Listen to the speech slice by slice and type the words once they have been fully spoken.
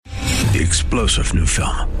The explosive new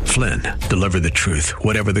film, Flynn, deliver the truth,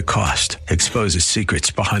 whatever the cost, exposes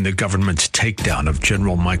secrets behind the government's takedown of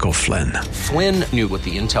General Michael Flynn. Flynn knew what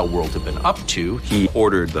the intel world had been up to. He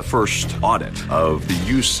ordered the first audit of the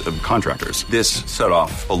use of contractors. This set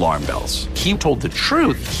off alarm bells. He told the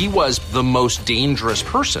truth. He was the most dangerous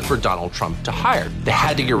person for Donald Trump to hire. They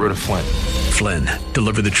had to get rid of Flynn. Flynn,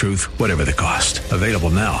 deliver the truth, whatever the cost. Available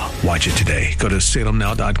now. Watch it today. Go to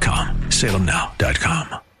salemnow.com.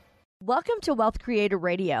 salemnow.com. Welcome to Wealth Creator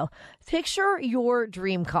Radio. Picture your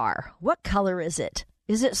dream car. What color is it?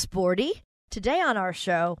 Is it sporty? Today on our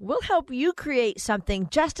show, we'll help you create something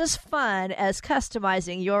just as fun as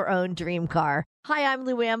customizing your own dream car. Hi, I'm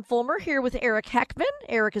Lou Ann Fulmer here with Eric Heckman.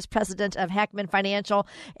 Eric is president of Heckman Financial.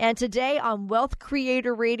 And today on Wealth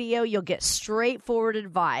Creator Radio, you'll get straightforward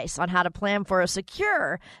advice on how to plan for a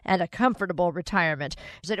secure and a comfortable retirement.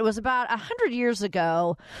 It was about 100 years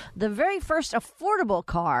ago, the very first affordable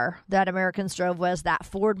car that Americans drove was that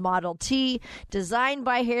Ford Model T, designed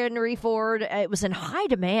by Henry Ford. It was in high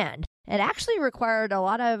demand. It actually required a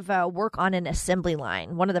lot of work on an assembly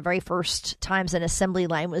line. One of the very first times an assembly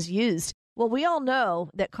line was used. Well, we all know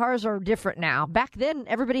that cars are different now. Back then,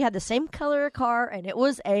 everybody had the same color car, and it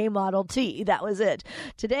was a Model T. That was it.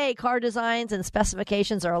 Today, car designs and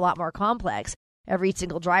specifications are a lot more complex. Every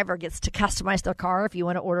single driver gets to customize their car if you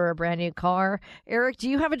want to order a brand new car. Eric, do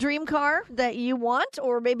you have a dream car that you want,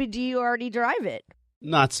 or maybe do you already drive it?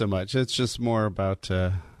 Not so much. It's just more about,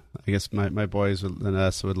 I guess my boys and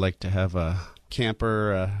us would like to have a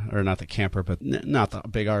camper, or not the camper, but not the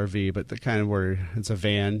big RV, but the kind of where it's a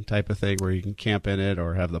van type of thing where you can camp in it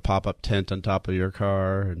or have the pop-up tent on top of your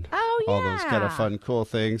car and all those kind of fun, cool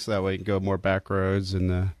things. So that way you can go more back roads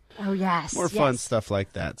and more fun stuff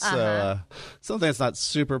like that. So something that's not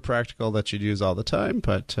super practical that you'd use all the time,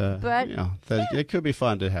 but it could be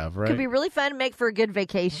fun to have, right? Could be really fun, make for a good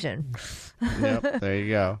vacation. Yep, there you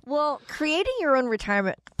go. Well, creating your own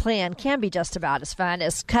retirement plan can be just about as fun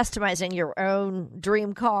as customizing your own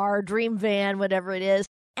dream car, dream van, whatever it is.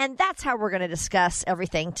 And that's how we're going to discuss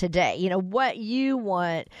everything today. You know, what you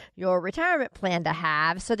want your retirement plan to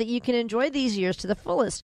have so that you can enjoy these years to the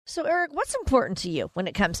fullest. So, Eric, what's important to you when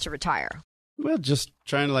it comes to retire? Well, just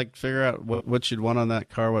trying to figure out what you'd want on that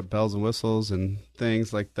car, what bells and whistles and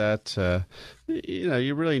things like that.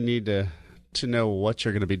 You really need to know what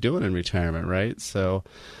you're going to be doing in retirement, right? So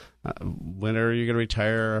when are you going to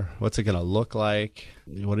retire? What's it going to look like?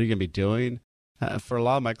 What are you going to be doing? For a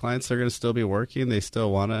lot of my clients, they're going to still be working. They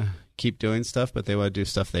still want to keep doing stuff, but they want to do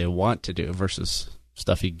stuff they want to do versus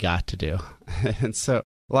stuff you got to do. And so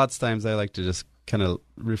lots of times I like to just kind of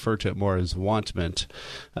refer to it more as wantment,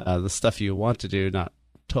 the stuff you want to do, not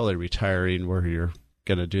totally retiring where you're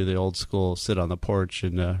going to do the old school sit on the porch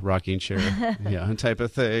in a rocking chair type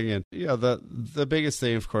of thing. And the biggest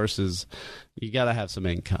thing, of course, is you got to have some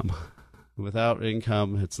income. Without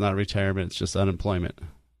income, it's not retirement, it's just unemployment.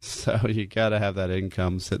 So you got to have that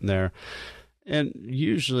income sitting there. And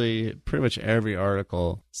usually pretty much every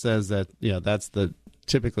article says that that's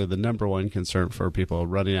typically the number one concern for people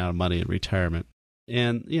running out of money in retirement.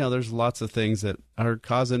 And, there's lots of things that are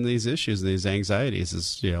causing these issues and these anxieties.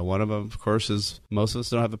 Is one of them, of course, is most of us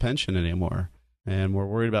don't have a pension anymore. And we're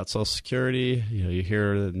worried about Social Security. You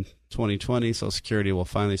hear in 2020, Social Security will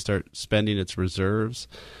finally start spending its reserves,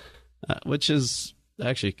 which is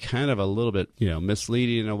actually kind of a little bit,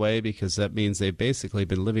 misleading in a way, because that means they've basically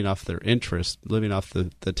been living off their interest, living off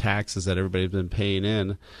the taxes that everybody's been paying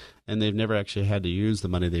in, and they've never actually had to use the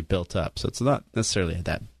money they built up. So it's not necessarily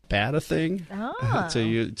that bad a thing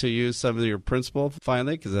to use some of your principal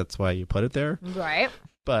finally, because that's why you put it there. Right.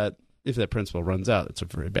 But if that principal runs out, it's a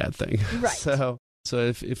very bad thing. Right. So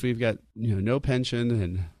if we've got no pension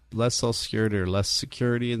and less Social Security or less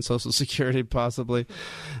security in Social Security possibly,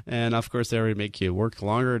 and of course they already make you work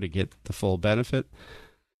longer to get the full benefit,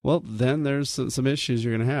 well, then there's some issues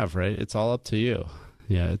you're going to have, right? It's all up to you.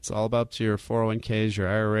 Yeah, it's all about your 401ks, your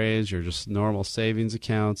IRAs, your just normal savings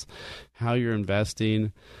accounts, how you're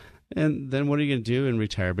investing. And then what are you going to do in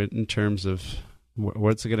retirement in terms of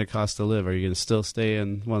what's it going to cost to live? Are you going to still stay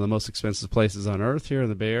in one of the most expensive places on earth here in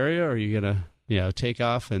the Bay Area? Or are you going to, take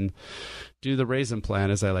off and do the raisin plan,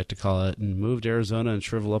 as I like to call it, and move to Arizona and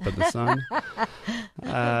shrivel up in the sun?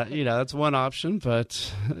 That's one option, but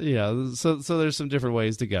so there's some different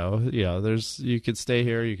ways to go. You could stay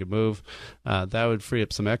here, you could move. That would free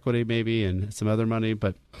up some equity maybe and some other money.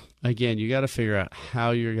 But again, you got to figure out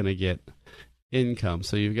how you're going to get income.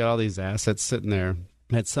 So you've got all these assets sitting there,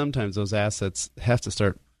 and sometimes those assets have to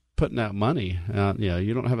start putting out money.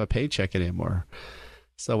 You don't have a paycheck anymore.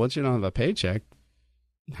 So once you don't have a paycheck,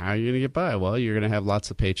 how are you going to get by? Well, you're going to have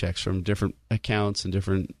lots of paychecks from different accounts and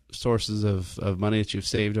different sources of money that you've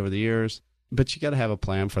saved over the years. But you got to have a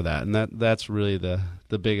plan for that. And that's really the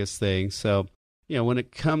biggest thing. So, when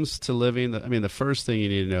it comes to living, the first thing you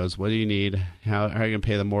need to know is what do you need? How are you going to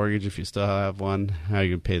pay the mortgage if you still have one? How are you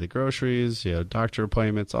going to pay the groceries, doctor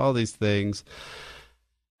appointments, all these things.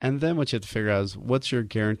 And then what you have to figure out is what's your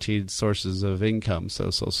guaranteed sources of income? So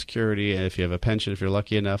Social Security, and if you have a pension, if you're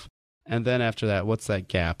lucky enough. And then after that, what's that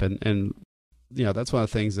gap? And that's one of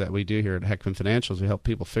the things that we do here at Heckman Financials. We help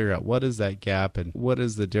people figure out what is that gap and what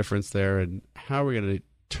is the difference there and how are we going to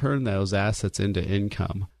turn those assets into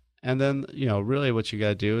income. And then, really what you got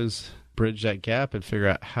to do is bridge that gap and figure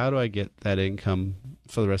out how do I get that income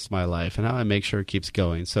for the rest of my life and how I make sure it keeps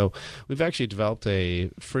going. So we've actually developed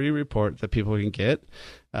a free report that people can get.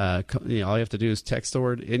 All you have to do is text the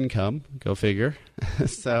word income, go figure.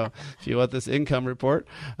 So if you want this income report,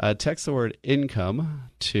 text the word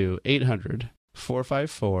income to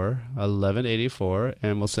 800-454-1184,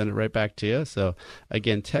 and we'll send it right back to you. So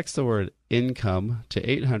again, text the word income to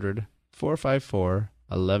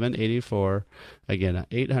 800-454-1184. Again,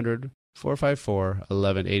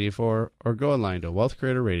 800-454-1184, or go online to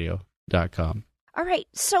wealthcreatorradio.com. All right.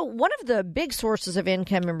 So one of the big sources of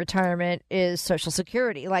income in retirement is Social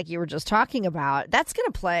Security, like you were just talking about. That's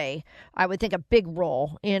going to play, I would think, a big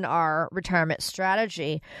role in our retirement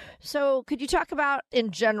strategy. So could you talk about,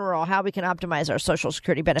 in general, how we can optimize our Social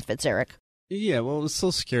Security benefits, Eric? Yeah, well, with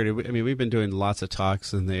Social Security, we've been doing lots of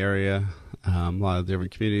talks in the area, a lot of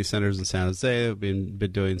different community centers in San Jose. We've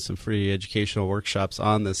been doing some free educational workshops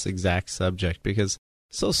on this exact subject because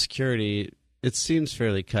Social Security, it seems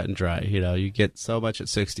fairly cut and dry. You get so much at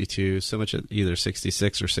 62, so much at either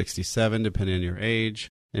 66 or 67, depending on your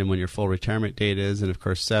age, and when your full retirement date is, and of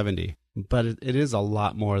course 70. But it is a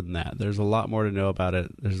lot more than that. There's a lot more to know about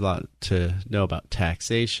it. There's a lot to know about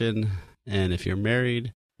taxation, and if you're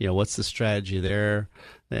married, what's the strategy there?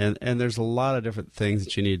 And there's a lot of different things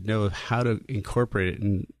that you need to know how to incorporate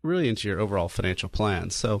it really into your overall financial plan.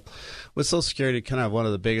 So with Social Security, kind of one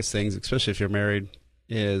of the biggest things, especially if you're married,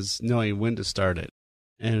 is knowing when to start it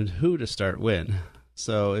and who to start when.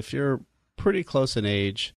 So if you're pretty close in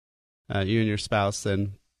age, you and your spouse,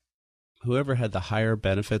 then whoever had the higher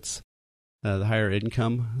benefits, the higher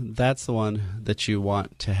income, that's the one that you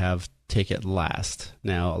want to have take it last.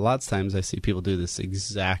 Now, a lot of times I see people do this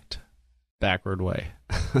exact backward way.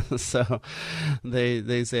 So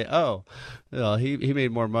they say, oh, well, he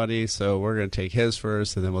made more money, so we're going to take his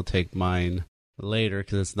first, and then we'll take mine later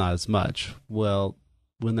because it's not as much. Well,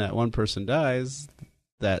 when that one person dies,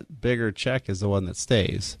 that bigger check is the one that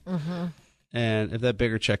stays. Mm-hmm. And if that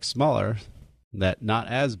bigger check's smaller, that not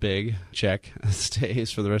as big check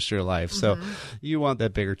stays for the rest of your life. Mm-hmm. So you want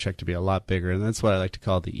that bigger check to be a lot bigger. And that's what I like to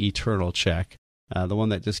call the eternal check, the one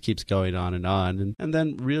that just keeps going on. And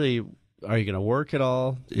then really, are you going to work at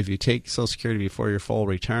all? If you take Social Security before your full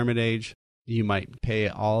retirement age, you might pay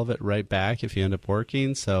all of it right back if you end up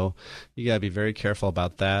working. So you got to be very careful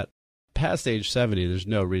about that. Past age 70, there's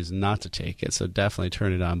no reason not to take it. So definitely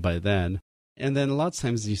turn it on by then. And then a lot of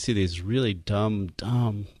times you see these really dumb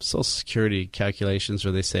Social Security calculations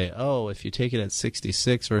where they say, oh, if you take it at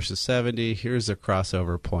 66 versus 70, here's the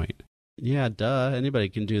crossover point. Yeah, duh. Anybody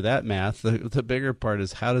can do that math. The bigger part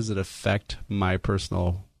is how does it affect my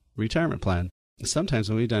personal retirement plan? Sometimes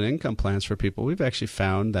when we've done income plans for people, we've actually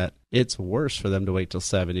found that it's worse for them to wait till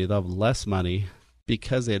 70. They'll have less money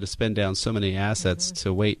because they had to spend down so many assets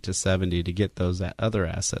to wait to 70 to get those other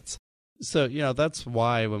assets. So, that's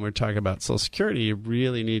why when we're talking about Social Security, you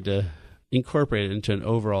really need to incorporate it into an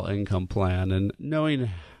overall income plan. And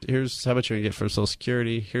knowing here's how much you're going to get from Social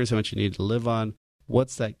Security, here's how much you need to live on,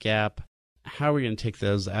 what's that gap, how are we going to take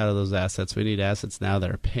those out of those assets? We need assets now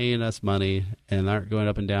that are paying us money and aren't going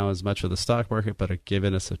up and down as much with the stock market, but are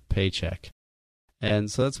giving us a paycheck.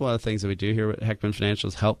 And so that's one of the things that we do here at Heckman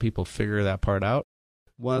Financials, help people figure that part out.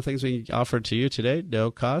 One of the things we offer to you today,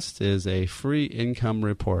 no cost, is a free income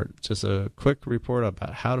report. Just a quick report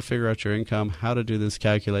about how to figure out your income, how to do this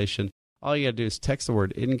calculation. All you got to do is text the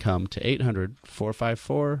word income to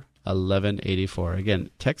 800-454-1184.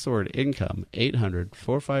 Again, text the word income,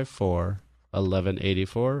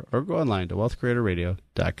 800-454-1184, or go online to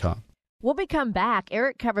wealthcreatorradio.com. When we come back,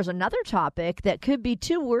 Eric covers another topic that could be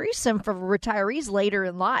too worrisome for retirees later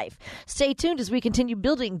in life. Stay tuned as we continue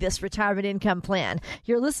building this retirement income plan.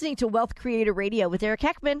 You're listening to Wealth Creator Radio with Eric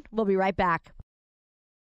Heckman. We'll be right back.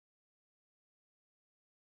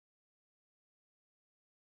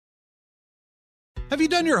 Have you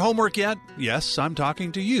done your homework yet? Yes, I'm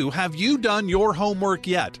talking to you. Have you done your homework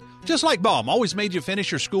yet? Just like Mom always made you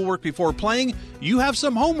finish your schoolwork before playing, you have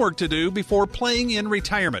some homework to do before playing in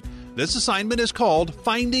retirement. This assignment is called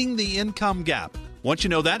Finding the Income Gap. Once you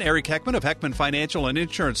know that, Eric Heckman of Heckman Financial and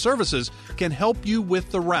Insurance Services can help you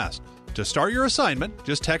with the rest. To start your assignment,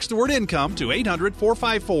 just text the word income to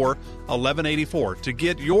 800-454-1184 to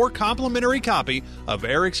get your complimentary copy of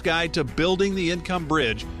Eric's Guide to Building the Income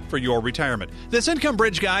Bridge for your retirement. This Income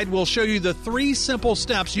Bridge Guide will show you the 3 simple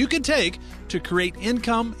steps you can take to create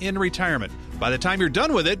income in retirement. By the time you're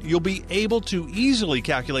done with it, you'll be able to easily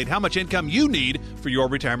calculate how much income you need for your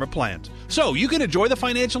retirement plans. So you can enjoy the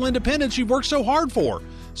financial independence you've worked so hard for.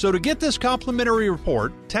 So to get this complimentary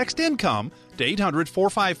report, text income to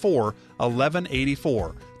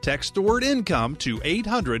 800-454-1184. Text the word income to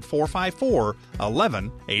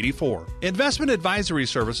 800-454-1184. Investment advisory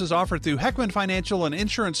services offered through Heckman Financial and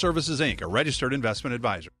Insurance Services, Inc., a registered investment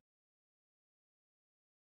advisor.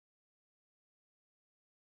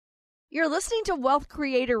 You're listening to Wealth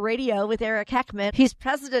Creator Radio with Eric Heckman. He's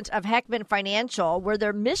president of Heckman Financial, where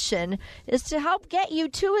their mission is to help get you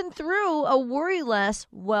to and through a worry-less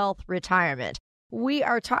wealth retirement. We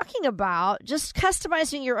are talking about just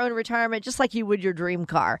customizing your own retirement just like you would your dream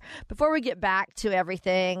car. Before we get back to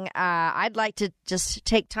everything, I'd like to just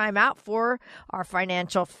take time out for our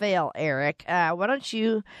financial fail, Eric. Why don't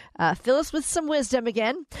you fill us with some wisdom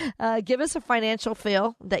again? Give us a financial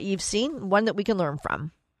fail that you've seen, one that we can learn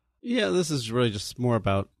from. Yeah, this is really just more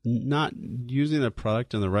about not using a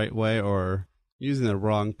product in the right way or using the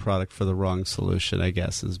wrong product for the wrong solution, I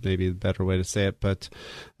guess, is maybe the better way to say it. But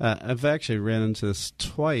I've actually ran into this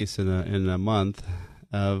twice in a month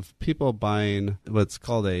of people buying what's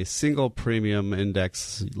called a single premium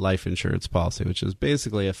index life insurance policy, which is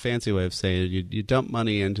basically a fancy way of saying you dump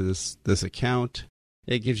money into this account.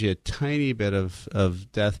 It gives you a tiny bit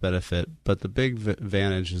of death benefit, but the big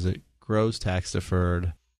advantage is it grows tax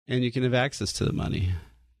deferred. And you can have access to the money.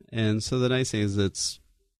 And so the nice thing is it's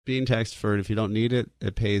being tax deferred. If you don't need it,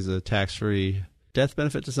 it pays a tax-free death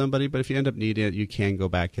benefit to somebody. But if you end up needing it, you can go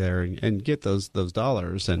back there and get those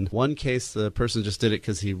dollars. And one case, the person just did it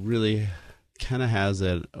because he really kind of has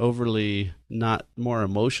an overly not more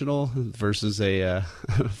emotional versus a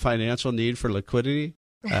financial need for liquidity.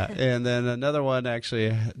 And then another one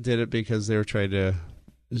actually did it because they were trying to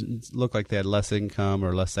look like they had less income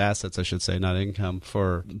or less assets, I should say, not income,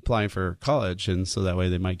 for applying for college. And so that way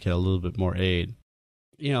they might get a little bit more aid.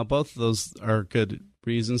 You know, both of those are good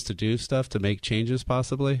reasons to do stuff, to make changes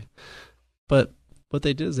possibly. But what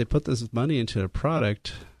they did is they put this money into a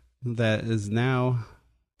product that is now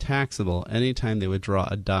taxable anytime they withdraw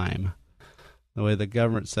a dime. The way the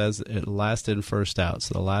government says it, last in, first out.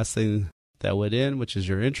 So the last thing that went in, which is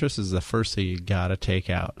your interest, is the first thing you got to take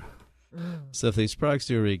out. So if these products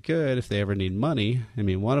do really good, if they ever need money, I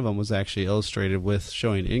mean, one of them was actually illustrated with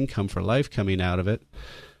showing income for life coming out of it,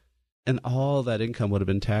 and all that income would have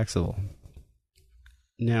been taxable.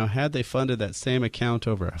 Now, had they funded that same account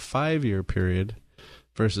over a 5-year period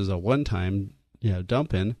versus a one-time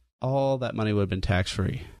dump in, all that money would have been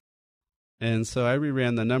tax-free. And so I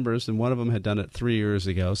reran the numbers, and one of them had done it 3 years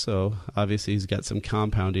ago, so obviously he's got some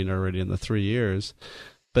compounding already in the 3 years.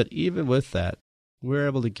 But even with that, we're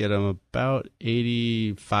able to get them about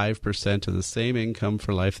 85% of the same income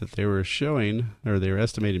for life that they were showing, or they were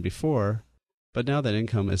estimating before, but now that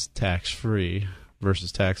income is tax-free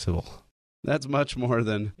versus taxable. That's much more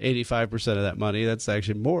than 85% of that money. That's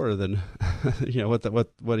actually more than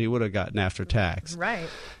what he would have gotten after tax. Right.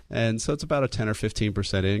 And so it's about a 10 or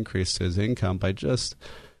 15% increase to his income by just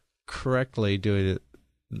correctly doing it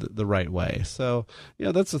the right way. So,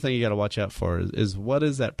 that's the thing you got to watch out for is what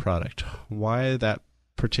is that product? Why that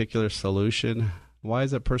particular solution? Why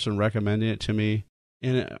is that person recommending it to me?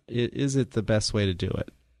 And is it the best way to do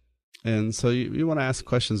it? And so you want to ask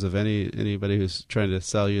questions of anybody who's trying to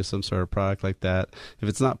sell you some sort of product like that. If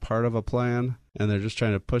it's not part of a plan and they're just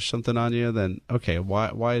trying to push something on you, then okay,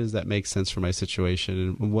 why does that make sense for my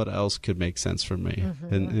situation, and what else could make sense for me?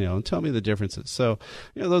 Mm-hmm. And tell me the differences. So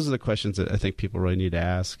those are the questions that I think people really need to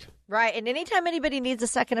ask. Right, and anytime anybody needs a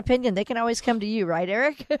second opinion, they can always come to you, right,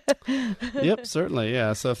 Eric? Yep, certainly,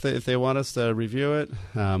 yeah. So if they want us to review it,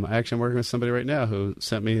 actually I'm working with somebody right now who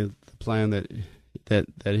sent me the plan that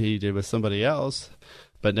he did with somebody else,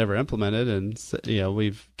 but never implemented. And,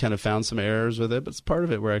 we've kind of found some errors with it, but part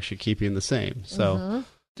of it we're actually keeping the same. So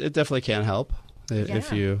It definitely can help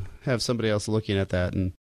if you have somebody else looking at that.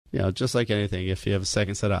 And, just like anything, if you have a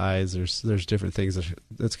second set of eyes, there's different things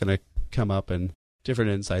that's going to come up and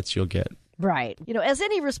different insights you'll get. Right. As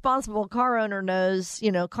any responsible car owner knows,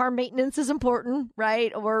 car maintenance is important,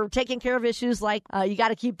 right? Or taking care of issues like you got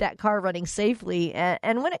to keep that car running safely.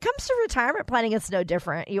 And when it comes to retirement planning, it's no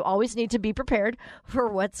different. You always need to be prepared for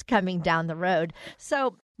what's coming down the road.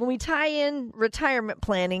 So when we tie in retirement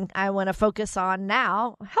planning, I want to focus on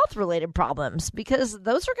now health-related problems because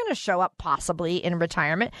those are going to show up possibly in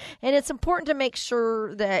retirement. And it's important to make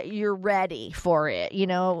sure that you're ready for it. You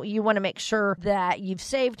want to make sure that you've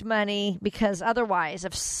saved money because otherwise,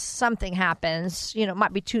 if something happens, it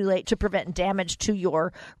might be too late to prevent damage to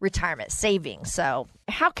your retirement savings. So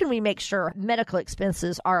how can we make sure medical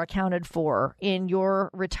expenses are accounted for in your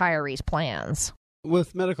retirees' plans?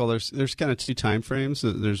 With medical, there's kind of two time frames.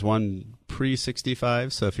 There's one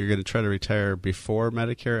pre-65, so if you're going to try to retire before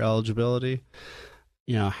Medicare eligibility,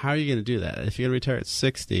 how are you going to do that? If you're going to retire at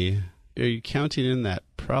 60, are you counting in that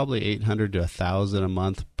probably $800 to $1,000 a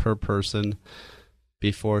month per person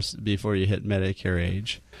before you hit Medicare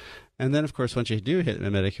age? And then, of course, once you do hit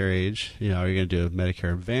Medicare age, are you going to do a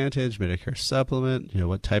Medicare Advantage, Medicare Supplement,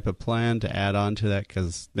 what type of plan to add on to that?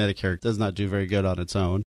 Because Medicare does not do very good on its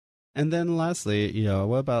own. And then lastly,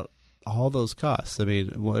 what about all those costs? I mean,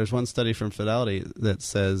 there's one study from Fidelity that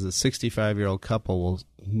says a 65-year-old couple will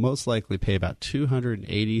most likely pay about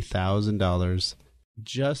 $280,000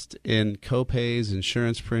 just in copays,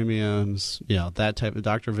 insurance premiums, that type of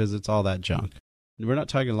doctor visits, all that junk. And we're not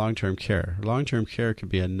talking long-term care. Long-term care could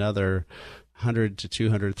be another 100 to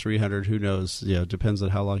 200, 300, who knows, depends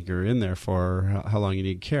on how long you're in there for, how long you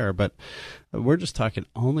need care. But we're just talking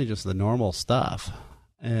only just the normal stuff.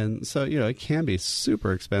 And so, it can be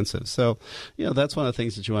super expensive. So, that's one of the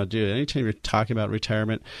things that you want to do. Anytime you're talking about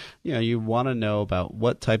retirement, you want to know about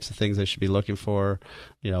what types of things I should be looking for,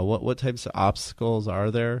 what types of obstacles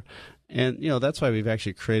are there. And, that's why we've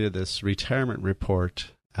actually created this retirement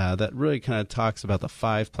report that really kind of talks about the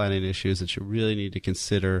 5 planning issues that you really need to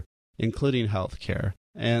consider, including health care.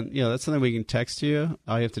 And, that's something we can text to you.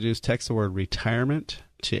 All you have to do is text the word retirement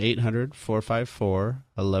to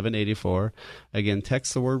 800-454-1184. Again,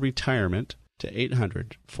 text the word retirement to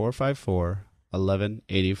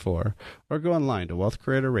 800-454-1184 or go online to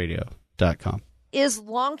wealthcreatorradio.com. Is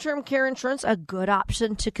long-term care insurance a good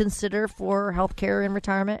option to consider for health care in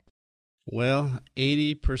retirement? Well,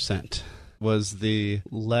 80% was the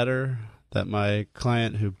letter that my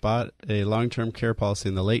client who bought a long-term care policy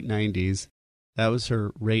in the late 90s, that was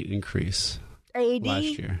her rate increase 80?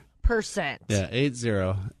 Last year. Yeah,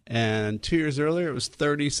 80. And 2 years earlier, it was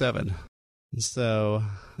 37. So,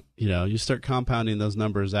 you start compounding those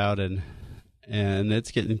numbers out and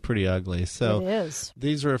it's getting pretty ugly. So it is.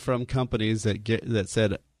 These were from companies that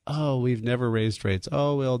said, oh, we've never raised rates.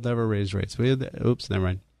 Oh, we'll never raise rates. Oops, never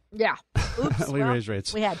mind. Yeah. Oops. We raised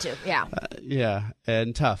rates. We had to, yeah. Yeah,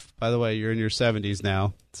 and tough. By the way, you're in your 70s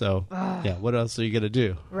now. So, what else are you going to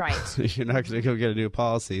do? Right. You're not going to go get a new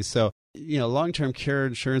policy. So, long-term care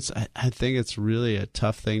insurance, I think it's really a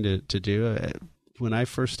tough thing to do. When I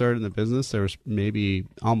first started in the business, there was maybe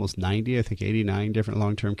almost 90, I think 89 different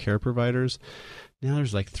long-term care Now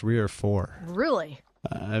there's like 3 or 4. Really?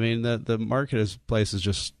 I mean, the marketplace is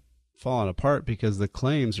just falling apart because the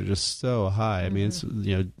claims are just so high. I mean, it's,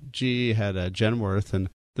 GE had a Genworth, and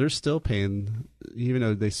they're still paying, even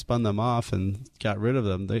though they spun them off and got rid of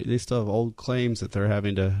them, they still have old claims that they're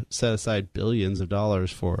having to set aside billions of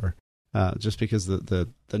dollars for, just because the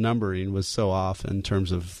numbering was so off in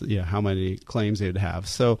terms of how many claims they would have.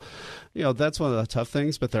 So, that's one of the tough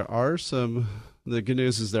things. But the good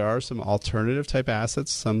news is there are some alternative type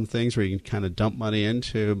assets, some things where you can kind of dump money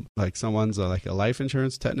into, like someone's like a life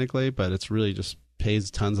insurance technically, but it's really just pays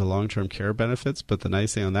tons of long-term care benefits. But the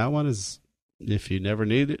nice thing on that one is if you never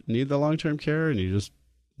need the long-term care and you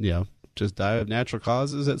just die of natural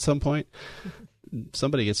causes at some point,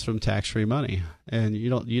 somebody gets some tax-free money, and you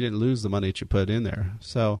didn't lose the money that you put in there.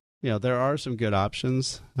 So, there are some good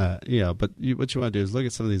options, but what you want to do is look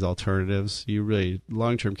at some of these alternatives.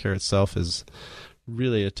 Long-term care itself is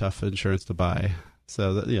really a tough insurance to buy.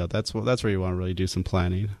 So, that's where you want to really do some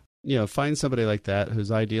planning. Find somebody like that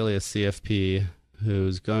who's ideally a CFP,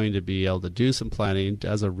 who's going to be able to do some planning,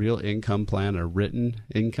 does a real income plan, a written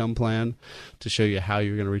income plan to show you how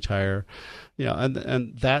you're going to retire.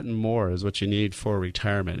 And that and more is what you need for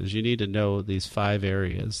retirement, is you need to know these 5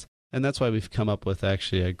 areas. And that's why we've come up with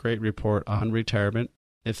actually a great report on retirement.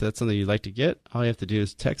 If that's something you'd like to get, all you have to do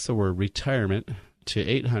is text the word retirement to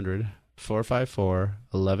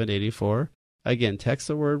 800-454-1184. Again, text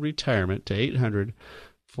the word retirement to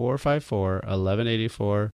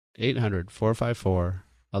 800-454-1184,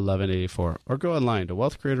 800-454-1184, or go online to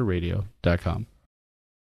wealthcreatorradio.com.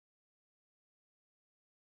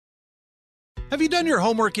 Have you done your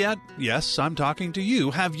homework yet? Yes, I'm talking to you.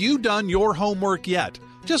 Have you done your homework yet?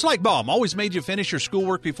 Just like Mom always made you finish your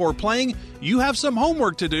schoolwork before playing, you have some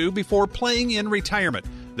homework to do before playing in retirement.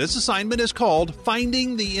 This assignment is called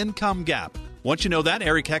Finding the Income Gap. Once you know that,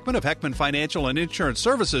 Eric Heckman of Heckman Financial and Insurance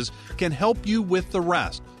Services can help you with the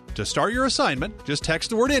rest. To start your assignment, just text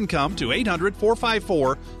the word income to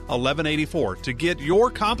 800-454-1184 to get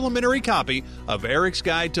your complimentary copy of Eric's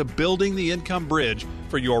Guide to Building the Income Bridge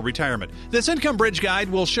for your retirement. This Income Bridge Guide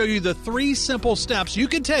will show you the 3 simple steps you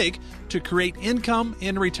can take to create income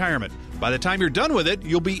in retirement. By the time you're done with it,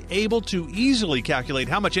 you'll be able to easily calculate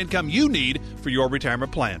how much income you need for your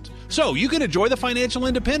retirement plans. So you can enjoy the financial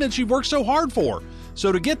independence you've worked so hard for.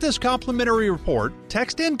 So to get this complimentary report,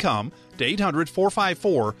 text income to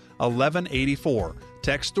 800-454-1184.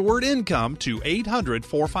 Text the word income to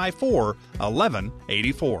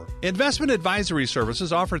 800-454-1184. Investment advisory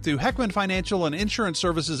services offered through Heckman Financial and Insurance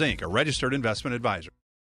Services, Inc., a registered investment advisor.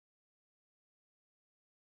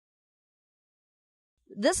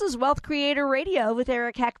 This is Wealth Creator Radio with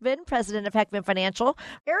Eric Heckman, president of Heckman Financial.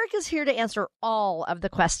 Eric is here to answer all of the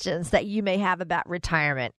questions that you may have about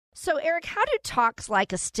retirement. So, Eric, how do talks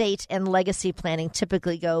like estate and legacy planning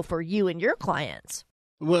typically go for you and your clients?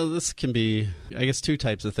 Well, this can be, I guess, 2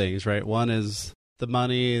 types of things, right? One is the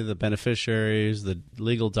money, the beneficiaries, the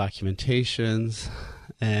legal documentations,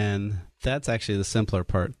 and that's actually the simpler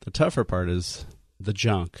part. The tougher part is the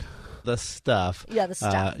junk, the stuff. Yeah, the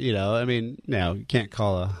stuff. I mean, now you can't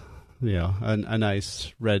call a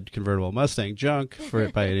nice red convertible Mustang junk for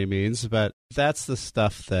it by any means, but that's the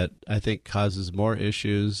stuff that I think causes more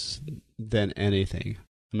issues than anything.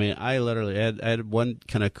 I mean, I had one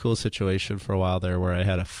kind of cool situation for a while there where I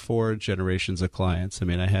had 4 generations of clients. I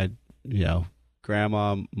mean, I had,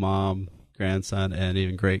 grandma, mom, grandson, and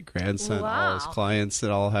even great-grandson, all as clients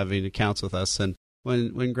and all having accounts with us. And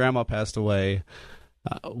when grandma passed away,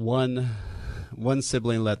 one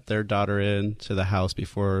sibling let their daughter into the house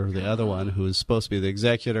before the other one, who was supposed to be the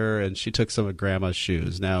executor, and she took some of grandma's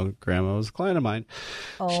shoes. Now, grandma was a client of mine.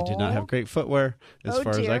 She did not have great footwear, as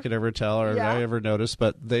far as I could ever tell or I ever noticed,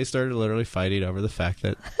 but they started literally fighting over the fact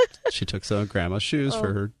that she took some of grandma's shoes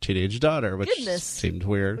for her teenage daughter, which seemed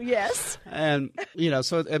weird. Yes. And,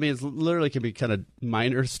 so, I mean, it literally can be kind of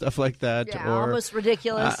minor stuff like that. Yeah, or almost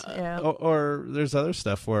ridiculous. Or there's other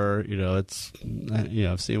stuff where, it's,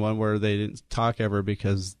 I've seen one where they didn't talk ever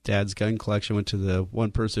because dad's gun collection went to the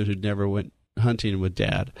one person who never went hunting with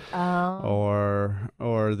dad. Or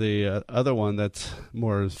the other one that's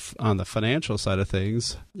more on the financial side of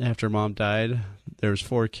things. After mom died, there was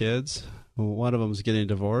 4 kids. One of them was getting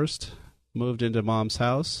divorced, moved into mom's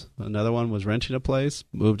house. Another one was renting a place,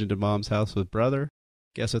 moved into mom's house with brother.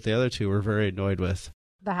 Guess what the other 2 were very annoyed with?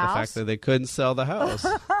 The house? The fact that they couldn't sell the house.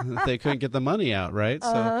 They couldn't get the money out, right?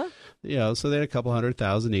 So, so they had a couple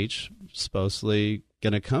 $100,000 each, supposedly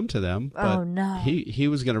going to come to them. But he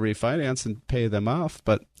was going to refinance and pay them off,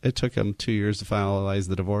 but it took him 2 years to finalize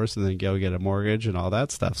the divorce and then go get a mortgage and all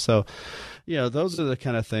that stuff. So, those are the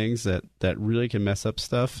kind of things that really can mess up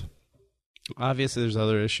stuff. Obviously, there's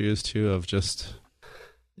other issues too of just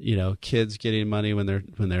kids getting money when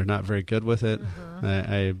they're not very good with it.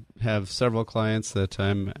 I have several clients that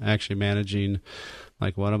I'm actually managing.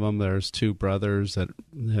 Like one of them, there's 2 brothers that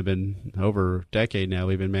have been over a decade now.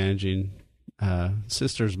 We've been managing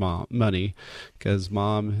sister's money because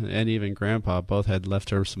mom and even grandpa both had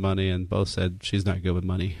left her some money and both said she's not good with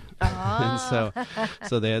money. And so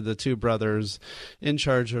they had the 2 brothers in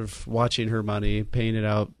charge of watching her money, paying it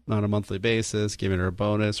out on a monthly basis, giving her a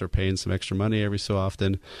bonus or paying some extra money every so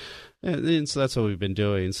often. And so that's what we've been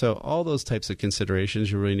doing. So all those types of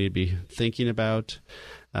considerations you really need to be thinking about.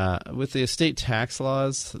 With the estate tax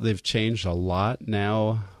laws, they've changed a lot.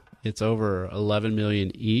 Now it's over 11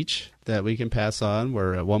 million each that we can pass on,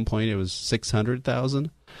 where at one point it was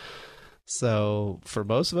 600,000. So for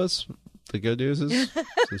most of us, the good news is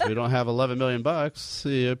since we don't have 11 million bucks,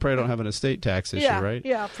 you probably don't have an estate tax issue, right?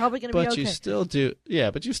 Yeah, probably going to be okay. But you still do,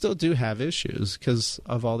 but you still do have issues because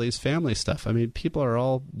of all these family stuff. I mean, people are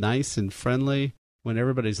all nice and friendly when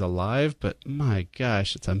everybody's alive, but my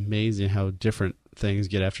gosh, it's amazing how different things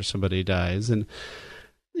get after somebody dies. And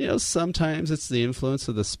sometimes it's the influence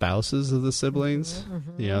of the spouses of the siblings.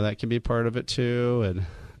 That can be part of it too. And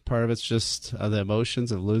part of it's just the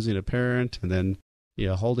emotions of losing a parent and then,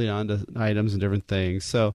 holding on to items and different things.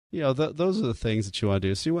 So, those are the things that you want to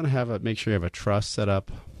do. So you want to make sure you have a trust set up.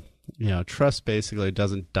 Trust basically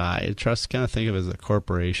doesn't die. Trust, kind of think of it as a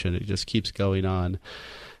corporation. It just keeps going on.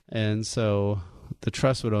 And so the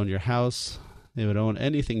trust would own your house. It would own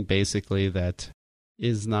anything basically that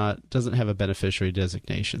doesn't have a beneficiary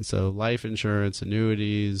designation. So life insurance,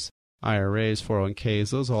 annuities, IRAs,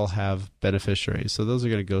 401ks, those all have beneficiaries. So those are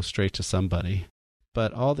going to go straight to somebody.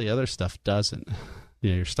 But all the other stuff doesn't.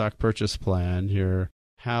 Your stock purchase plan, your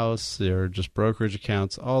house, your just brokerage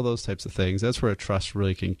accounts, all those types of things. That's where a trust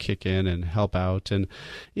really can kick in and help out. And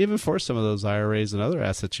even for some of those IRAs and other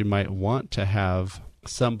assets, you might want to have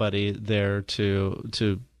somebody there to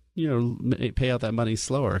pay out that money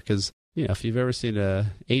slower. Because if you've ever seen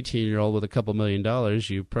a 18-year-old with a couple $1 million,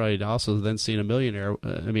 you probably also then seen a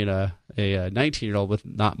 19-year-old with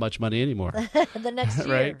not much money anymore. The next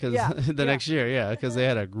year. Right? Next year, because they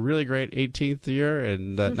had a really great 18th year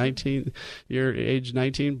and that 19 year, age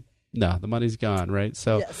 19, no, the money's gone, right?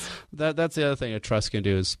 So yes. That's the other thing a trust can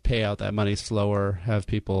do is pay out that money slower, have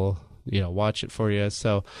people watch it for you.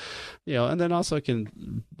 So, and then also it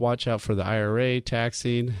can watch out for the IRA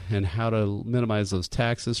taxing and how to minimize those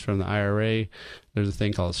taxes from the IRA. There's a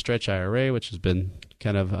thing called a stretch IRA, which has been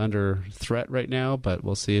kind of under threat right now, but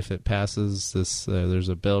we'll see if it passes this. There's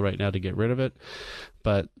a bill right now to get rid of it.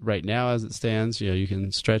 But right now, as it stands, you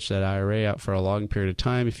can stretch that IRA out for a long period of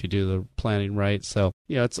time if you do the planning right. So,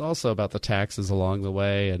 it's also about the taxes along the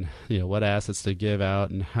way and, what assets to give out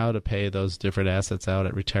and how to pay those different assets out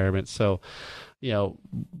at retirement. So,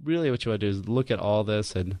 really what you want to do is look at all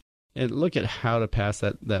this and look at how to pass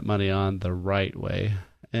that money on the right way.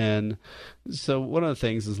 And so one of the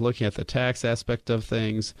things is looking at the tax aspect of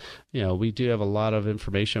things. We do have a lot of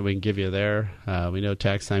information we can give you there. We know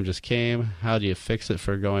tax time just came. How do you fix it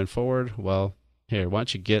for going forward? Well, here, why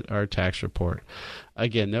don't you get our tax report?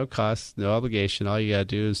 Again, no cost, no obligation. All you got to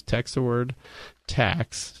do is text the word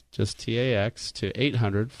tax, just TAX, to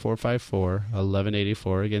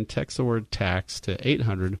 800-454-1184. Again, text the word tax to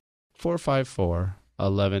 800-454-1184.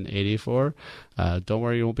 1184. Don't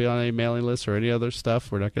worry, you won't be on any mailing list or any other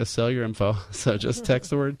stuff. We're not going to sell your info. So just text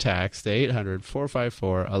the word tax to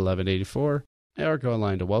 800-454-1184 or go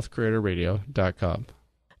online to wealthcreatorradio.com.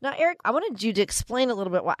 Now, Eric, I wanted you to explain a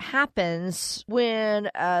little bit what happens when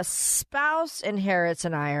a spouse inherits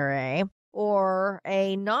an IRA or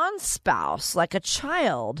a non-spouse, like a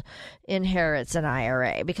child, inherits an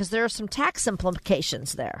IRA, because there are some tax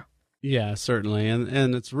implications there. Yeah, certainly.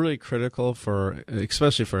 And it's really critical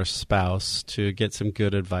especially for a spouse, to get some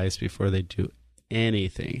good advice before they do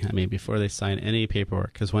anything. I mean, before they sign any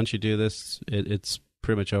paperwork, because once you do this, it's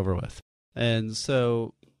pretty much over with. And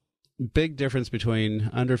so big difference between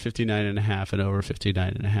under 59.5 and over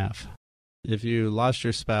 59.5. If you lost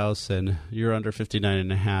your spouse and you're under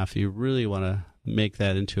 59.5, you really want to make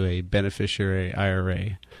that into a beneficiary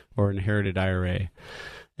IRA or inherited IRA.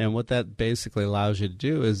 And what that basically allows you to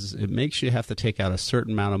do is it makes you have to take out a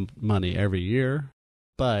certain amount of money every year,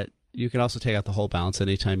 but you can also take out the whole balance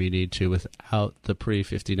anytime you need to without the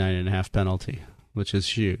pre-59.5 penalty, which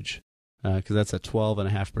is huge, because that's a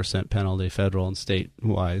 12.5% penalty, federal and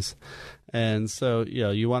state-wise. And so,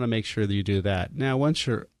 you want to make sure that you do that. Now, once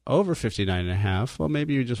you're over 59.5, well,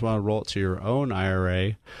 maybe you just want to roll it to your own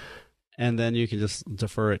IRA, and then you can just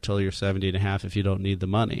defer it till you're 70.5 if you don't need the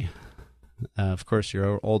money. Of course,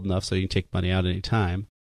 you're old enough so you can take money out any time.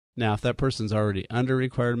 Now, if that person's already under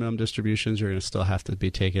required minimum distributions, you're going to still have to be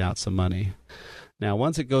taking out some money. Now,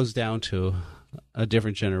 once it goes down to a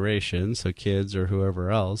different generation, so kids or whoever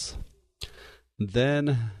else,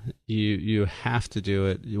 then you have to do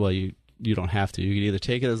it. Well, you don't have to. You can either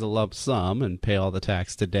take it as a lump sum and pay all the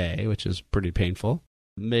tax today, which is pretty painful.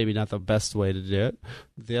 Maybe not the best way to do it.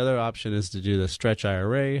 The other option is to do the stretch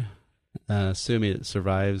IRA, assuming it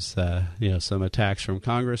survives, some attacks from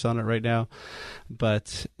Congress on it right now.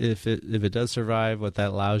 But if it does survive, what that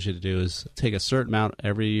allows you to do is take a certain amount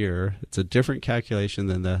every year. It's a different calculation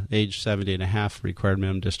than the age 70.5 required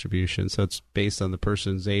minimum distribution. So it's based on the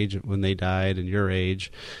person's age when they died and your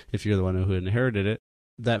age, if you're the one who inherited it.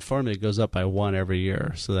 That formula goes up by 1 every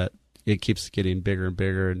year, so that it keeps getting bigger and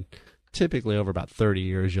bigger. And typically over about 30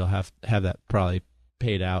 years, you'll have that probably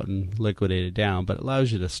paid out and liquidated down, but it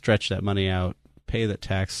allows you to stretch that money out, pay that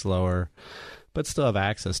tax slower, but still have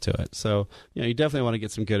access to it. So, you definitely want to get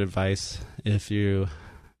some good advice if you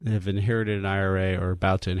have inherited an IRA or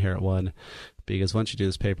about to inherit one, because once you do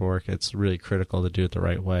this paperwork, it's really critical to do it the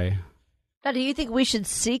right way. Now, do you think we should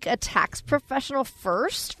seek a tax professional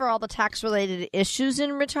first for all the tax-related issues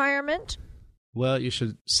in retirement? Well, you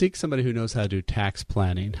should seek somebody who knows how to do tax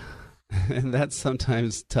planning. And that's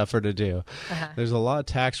sometimes tougher to do. Uh-huh. There's a lot of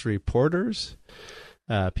tax reporters,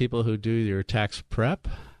 people who do your tax prep,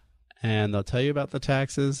 and they'll tell you about the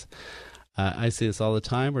taxes. I see this all the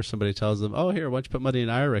time where somebody tells them, oh, here, why don't you put money in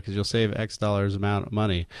IRA because you'll save X dollars amount of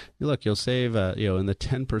money. Look, you'll save in the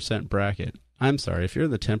 10% bracket. I'm sorry, if you're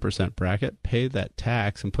in the 10% bracket, pay that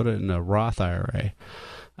tax and put it in a Roth IRA.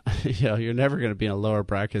 you're never going to be in a lower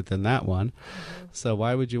bracket than that one. So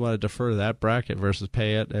why would you want to defer that bracket versus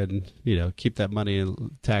pay it and, keep that money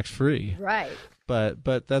tax-free? Right.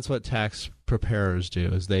 But that's what tax preparers do,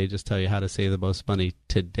 is they just tell you how to save the most money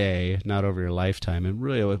today, not over your lifetime. And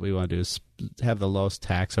really what we want to do is have the lowest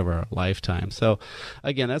tax over our lifetime. So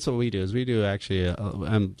again, that's what we do, is we do actually,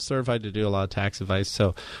 I'm certified to do a lot of tax advice.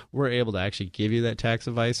 So we're able to actually give you that tax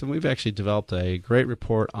advice. And we've actually developed a great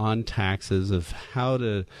report on taxes of how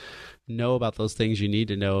to know about those things you need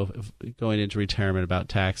to know going into retirement about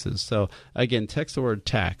taxes. So again, text the word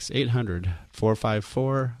tax,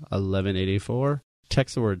 800-454-1184.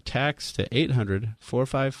 Text the word tax to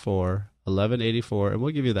 800-454-1184, and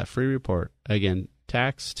we'll give you that free report. Again,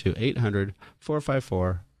 tax to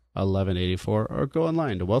 800-454-1184, or go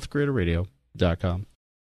online to wealthcreatorradio.com.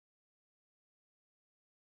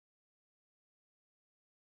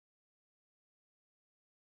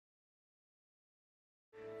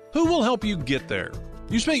 Who will help you get there?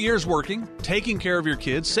 You spent years working, taking care of your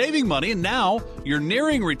kids, saving money, and now you're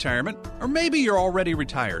nearing retirement, or maybe you're already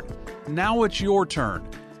retired. Now it's your turn.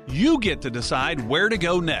 You get to decide where to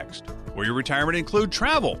go next. Will your retirement include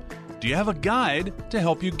travel? Do you have a guide to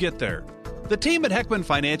help you get there? The team at Heckman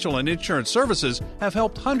Financial and Insurance Services have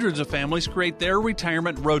helped hundreds of families create their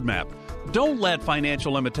retirement roadmap. Don't let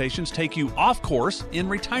financial limitations take you off course in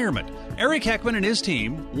retirement. Eric Heckman and his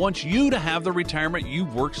team want you to have the retirement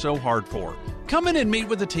you've worked so hard for. Come in and meet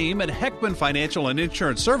with the team at Heckman Financial and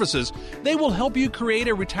Insurance Services. They will help you create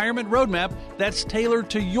a retirement roadmap that's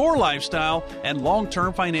tailored to your lifestyle and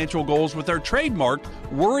long-term financial goals with their trademarked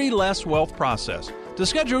Worry Less Wealth process. To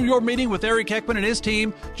schedule your meeting with Eric Heckman and his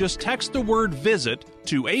team, just text the word VISIT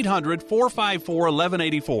to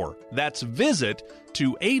 800-454-1184. That's VISIT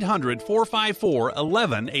to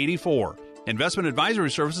 800-454-1184. Investment advisory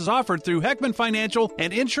services offered through Heckman Financial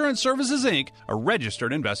and Insurance Services, Inc., a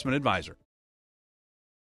registered investment advisor.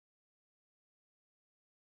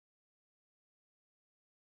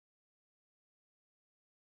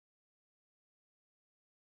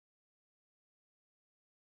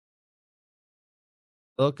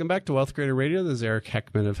 Welcome back to Wealth Creator Radio. This is Eric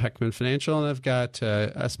Heckman of Heckman Financial, and I've got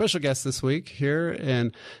a special guest this week here,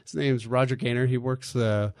 and his name's Roger Gaynor. He works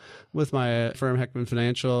with my firm, Heckman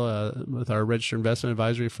Financial, with our registered investment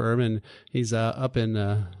advisory firm, and he's up in,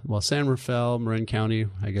 San Rafael, Marin County.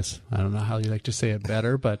 I guess, I don't know how you like to say it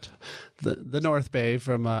better, but the North Bay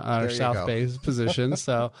from our South Bay position.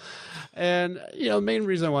 So, and, the main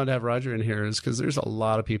reason I wanted to have Roger in here is because there's a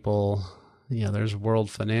lot of people, there's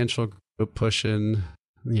World Financial Group pushing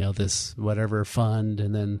this whatever fund,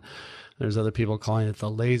 and then there's other people calling it the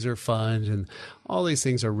laser fund, and all these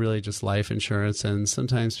things are really just life insurance. And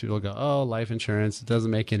sometimes people go, oh, life insurance, it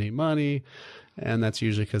doesn't make any money, and that's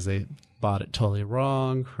usually because they bought it totally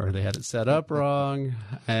wrong or they had it set up wrong.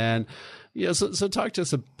 And so talk to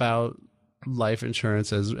us about life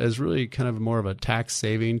insurance as really kind of more of a tax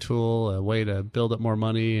saving tool, a way to build up more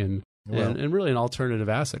money, and really an alternative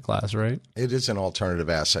asset class, right? It is an alternative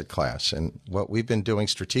asset class. And what we've been doing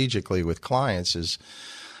strategically with clients is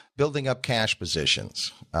building up cash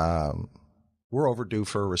positions. We're overdue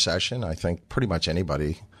for a recession. I think pretty much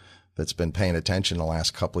anybody that's been paying attention the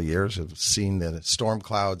last couple of years have seen the storm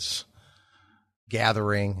clouds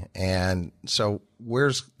gathering. And so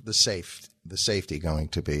where's the safety going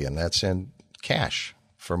to be? And that's in cash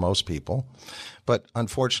for most people. But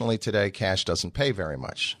unfortunately today, cash doesn't pay very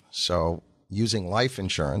much. So using life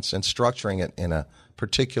insurance and structuring it in a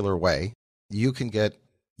particular way, you can get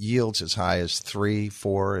yields as high as 3%,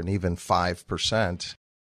 4%, and even 5%,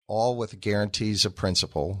 all with guarantees of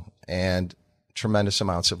principal and tremendous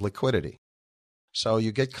amounts of liquidity. So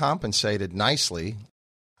you get compensated nicely,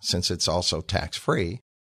 since it's also tax-free,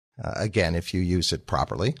 again, if you use it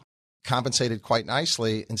properly, compensated quite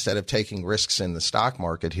nicely instead of taking risks in the stock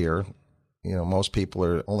market here. Most people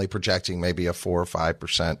are only projecting maybe a 4 or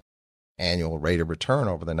 5% annual rate of return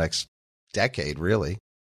over the next decade, really.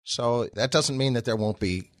 So that doesn't mean that there won't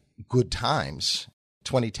be good times.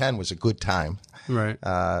 2010 was a good time. Right.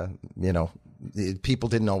 People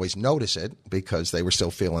didn't always notice it because they were still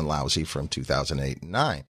feeling lousy from 2008 and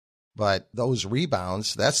 2009. But those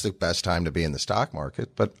rebounds, that's the best time to be in the stock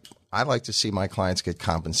market. But I like to see my clients get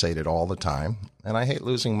compensated all the time, and I hate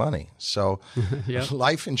losing money. So Yep.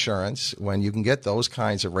 Life insurance, when you can get those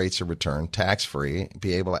kinds of rates of return tax-free,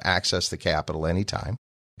 be able to access the capital anytime,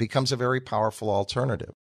 becomes a very powerful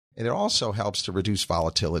alternative. And it also helps to reduce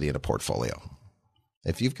volatility in a portfolio.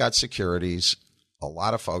 If you've got securities, a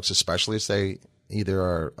lot of folks, especially as they either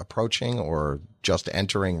are approaching or just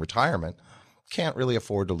entering retirement, can't really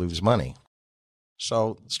afford to lose money.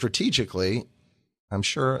 So strategically, I'm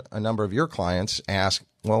sure a number of your clients ask,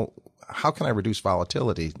 well, how can I reduce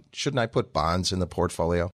volatility? Shouldn't I put bonds in the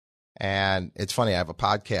portfolio? And it's funny, I have a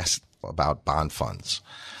podcast about bond funds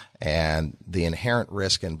and the inherent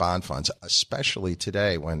risk in bond funds, especially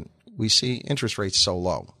today when we see interest rates so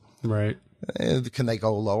low. Right. Can they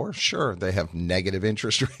go lower? Sure. They have negative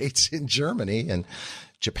interest rates in Germany and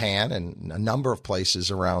Japan and a number of places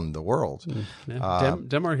around the world. Yeah.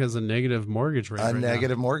 Denmark has a negative mortgage rate.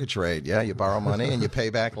 Negative mortgage rate. Yeah, you borrow money and you pay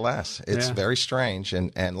back less. It's very strange.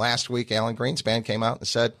 And last week, Alan Greenspan came out and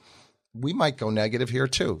said, we might go negative here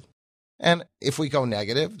too. And if we go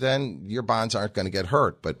negative, then your bonds aren't going to get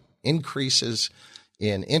hurt. But increases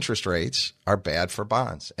in interest rates are bad for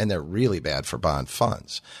bonds, and they're really bad for bond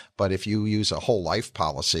funds. But if you use a whole life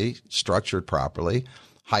policy structured properly,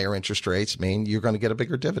 higher interest rates mean you're going to get a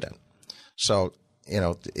bigger dividend. So,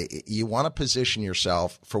 you want to position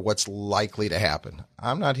yourself for what's likely to happen.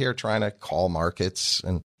 I'm not here trying to call markets,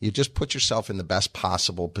 and you just put yourself in the best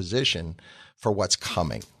possible position for what's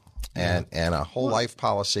coming. And a whole life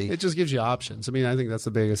policy. It just gives you options. I mean, I think that's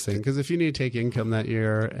the biggest thing. Because if you need to take income that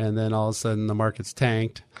year and then all of a sudden the market's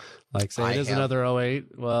tanked, like say it is another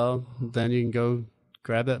 08, well, then you can go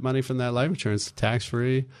grab that money from that life insurance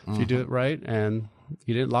tax-free if you do it right. And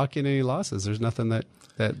you didn't lock in any losses. There's nothing that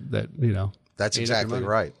That's exactly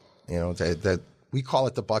right. That we call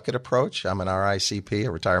it the bucket approach. I'm an RICP,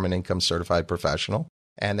 a retirement income certified professional.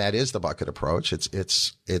 And that is the bucket approach.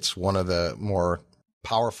 It's one of the more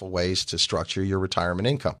powerful ways to structure your retirement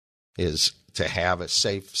income is to have a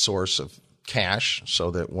safe source of cash so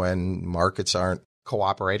that when markets aren't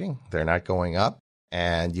cooperating, they're not going up,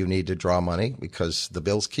 and you need to draw money because the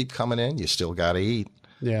bills keep coming in, you still got to eat.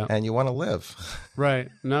 Yeah. And you want to live. Right.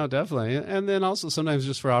 No, definitely. And then also sometimes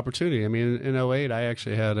just for opportunity. I mean, in 08, I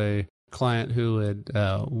actually had a client who had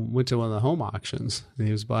went to one of the home auctions. And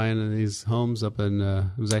he was buying these homes up in,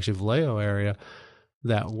 it was actually Vallejo area,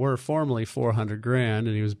 that were formerly $400,000, and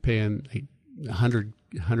he was paying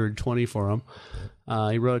 $120 for them.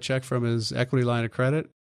 He wrote a check from his equity line of credit.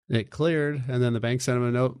 It cleared, and then the bank sent him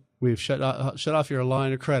a note. We've shut off your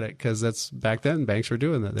line of credit, because that's back then banks were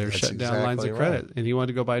doing that. They were shutting down lines of credit, and he wanted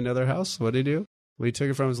to go buy another house. What did he do? We took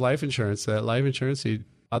it from his life insurance. That life insurance, he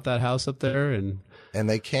bought that house up there, and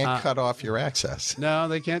they can't cut off your access. No,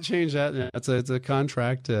 they can't change that. It's a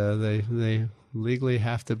contract. They legally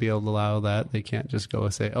have to be able to allow that. They can't just go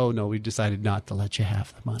and say, oh, no, we decided not to let you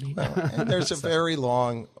have the money. And there's a very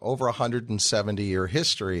long, over 170-year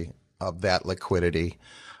history of that liquidity,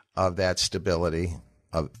 of that stability,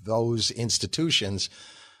 of those institutions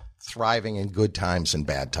thriving in good times and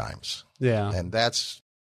bad times. Yeah. And that's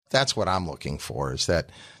what I'm looking for, is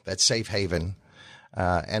that safe haven.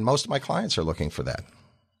 And most of my clients are looking for that.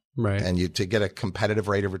 Right. And to get a competitive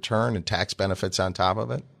rate of return and tax benefits on top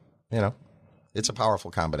of it, it's a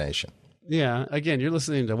powerful combination. Yeah. Again, you're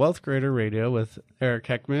listening to Wealth Creator Radio with Eric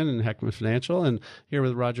Heckman and Heckman Financial, and here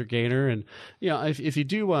with Roger Gaynor. And if you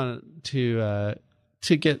do want to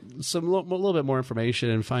get a little bit more information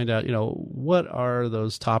and find out, what are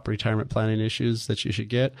those top retirement planning issues that you should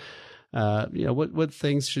get, what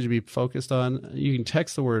things should you be focused on? You can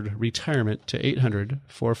text the word retirement to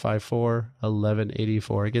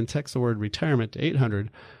 800-454-1184. Again, text the word retirement to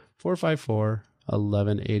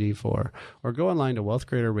 800-454-1184, or go online to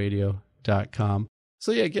wealthcreatorradio.com.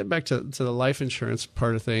 So getting back to the life insurance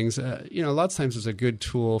part of things, a lot of times it's a good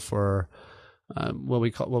tool for what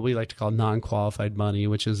we like to call non-qualified money,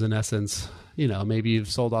 which is in essence, maybe you've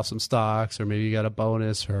sold off some stocks, or maybe you got a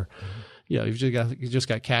bonus, or you just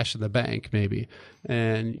got cash in the bank maybe,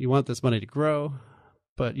 and you want this money to grow,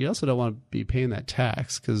 but you also don't want to be paying that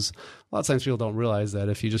tax, because a lot of times people don't realize that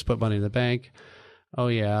if you just put money in the bank, oh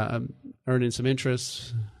yeah, I'm earning some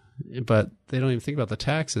interest, but they don't even think about the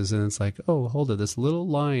taxes. And it's like, oh, hold it, this little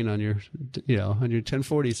line on your, on your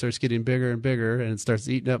 1040 starts getting bigger and bigger, and it starts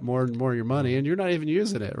eating up more and more of your money, and you're not even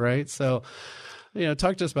using it, right? So,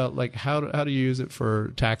 talk to us about how to use it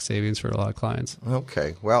for tax savings for a lot of clients.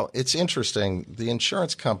 Okay. Well, it's interesting. The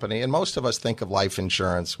insurance company, and most of us think of life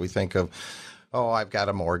insurance, we think of, oh, I've got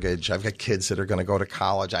a mortgage, I've got kids that are going to go to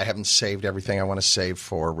college, I haven't saved everything I want to save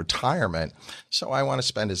for retirement, so I want to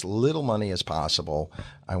spend as little money as possible.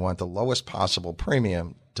 I want the lowest possible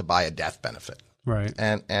premium to buy a death benefit. Right.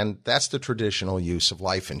 And that's the traditional use of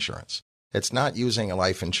life insurance. It's not using a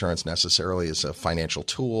life insurance necessarily as a financial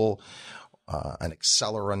tool, an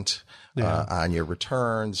accelerant on your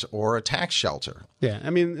returns, or a tax shelter. Yeah, I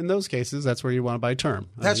mean, in those cases, that's where you want to buy term.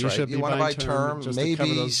 That's right. You want to buy term,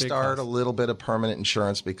 maybe start a little bit of permanent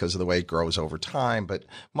insurance because of the way it grows over time. But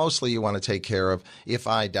mostly you want to take care of, if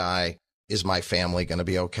I die, Is my family going to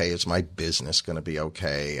be okay? Is my business going to be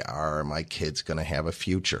okay? Are my kids going to have a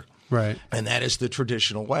future? Right. And that is the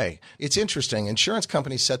traditional way. It's interesting. Insurance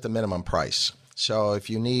companies set the minimum price. So if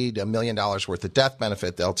you need $1 million worth of death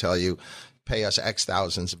benefit, they'll tell you, pay us X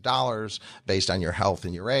thousands of dollars based on your health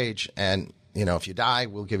and your age. And, if you die,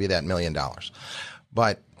 we'll give you that $1 million.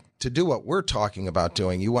 But to do what we're talking about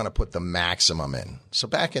doing, you want to put the maximum in. So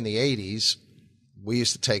back in the 80s, we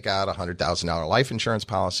used to take out a $100,000 life insurance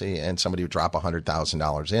policy, and somebody would drop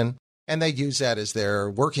 $100,000 in, and they'd use that as their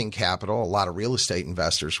working capital. A lot of real estate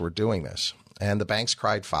investors were doing this. And the banks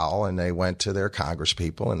cried foul, and they went to their Congress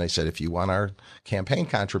people, and they said, if you want our campaign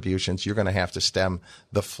contributions, you're going to have to stem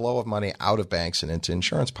the flow of money out of banks and into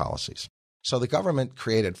insurance policies. So the government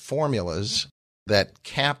created formulas that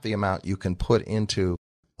cap the amount you can put into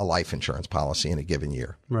a life insurance policy in a given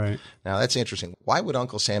year. Right. Now, that's interesting. Why would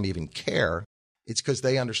Uncle Sam even care? It's because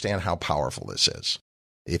they understand how powerful this is.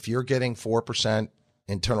 If you're getting 4%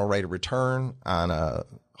 internal rate of return on a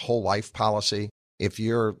whole life policy, if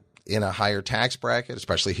you're in a higher tax bracket,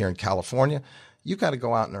 especially here in California, you got to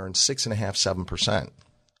go out and earn 6.5%, 7%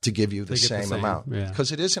 to give you the same amount.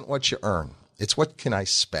 Because it isn't what you earn. It's what can I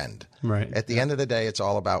spend. Right. At the end of the day, it's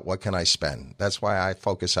all about what can I spend. That's why I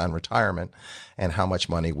focus on retirement and how much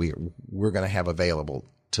money we're going to have available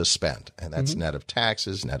to spend. And that's net of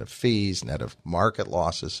taxes, net of fees, net of market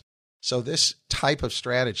losses. So this type of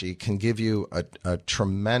strategy can give you a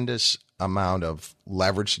tremendous amount of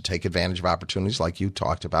leverage to take advantage of opportunities like you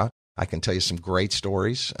talked about. I can tell you some great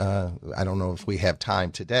stories. I don't know if we have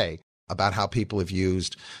time today about how people have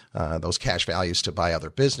used those cash values to buy other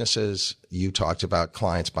businesses. You talked about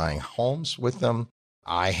clients buying homes with them.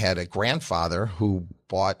 I had a grandfather who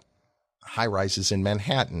bought high-rises in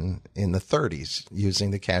Manhattan in the 30s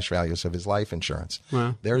using the cash values of his life insurance.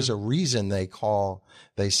 Wow. There's a reason they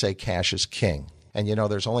say cash is king. And,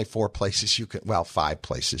 there's only 5 places you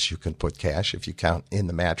can put cash if you count in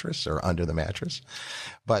the mattress or under the mattress.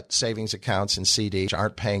 But savings accounts and CDs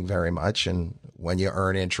aren't paying very much. And when you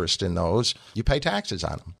earn interest in those, you pay taxes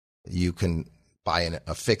on them. You can buy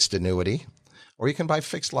a fixed annuity, or you can buy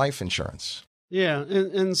fixed life insurance. Yeah.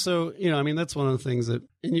 And so, that's one of the things that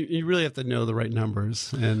you really have to know the right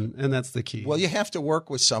numbers. And that's the key. Well, you have to work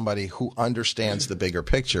with somebody who understands the bigger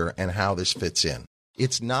picture and how this fits in.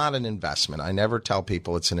 It's not an investment. I never tell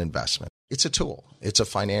people it's an investment. It's a tool. It's a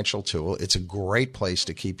financial tool. It's a great place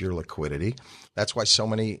to keep your liquidity. That's why so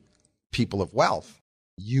many people of wealth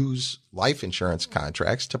use life insurance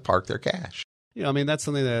contracts to park their cash. That's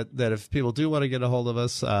something that if people do want to get a hold of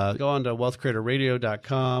us, go on to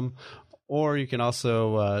wealthcreatorradio.com, or you can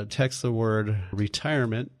also text the word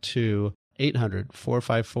retirement to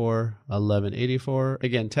 800-454-1184.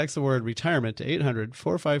 Again, text the word retirement to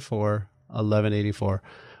 800-454-1184. 1184,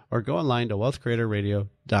 or go online to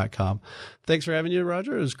wealthcreatorradio.com. Thanks for having you,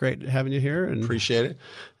 Roger. It was great having you here. And appreciate it.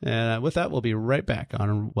 And with that, we'll be right back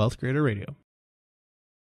on Wealth Creator Radio.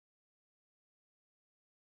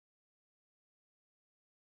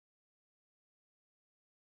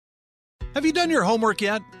 Have you done your homework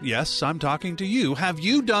yet? Yes, I'm talking to you. Have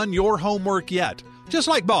you done your homework yet? Just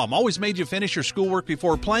like Mom always made you finish your schoolwork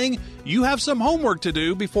before playing, you have some homework to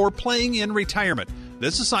do before playing in retirement.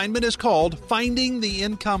 This assignment is called Finding the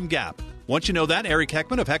Income Gap. Once you know that, Eric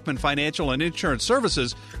Heckman of Heckman Financial and Insurance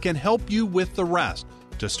Services can help you with the rest.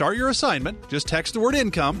 To start your assignment, just text the word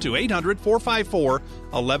income to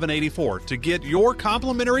 800-454-1184 to get your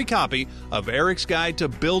complimentary copy of Eric's Guide to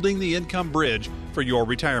Building the Income Bridge for your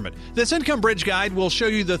retirement. This Income Bridge Guide will show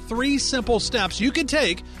you the 3 simple steps you can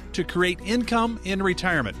take to create income in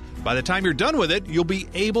retirement. By the time you're done with it, you'll be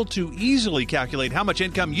able to easily calculate how much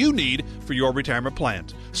income you need for your retirement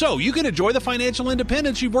plans, so you can enjoy the financial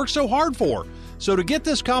independence you've worked so hard for. So to get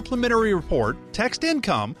this complimentary report, text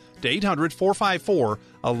income to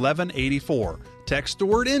 800-454-1184. Text the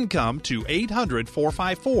word income to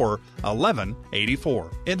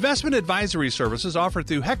 800-454-1184. Investment advisory services offered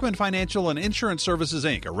through Heckman Financial and Insurance Services,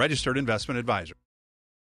 Inc., a registered investment advisor.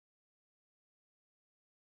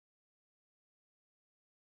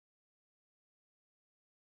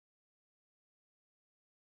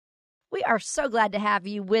 We are so glad to have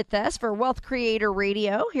you with us for Wealth Creator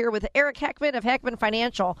Radio, here with Eric Heckman of Heckman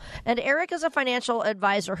Financial. And Eric is a financial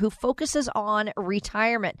advisor who focuses on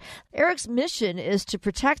retirement. Eric's mission is to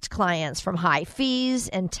protect clients from high fees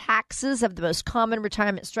and taxes of the most common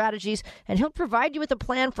retirement strategies, and he'll provide you with a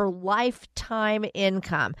plan for lifetime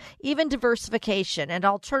income, even diversification and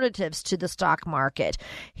alternatives to the stock market.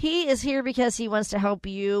 He is here because he wants to help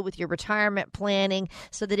you with your retirement planning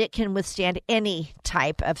so that it can withstand any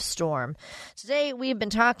type of storm. platform. Today, we've been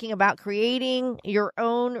talking about creating your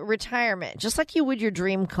own retirement, just like you would your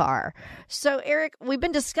dream car. So, Eric, we've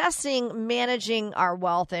been discussing managing our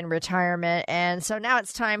wealth in retirement, and so now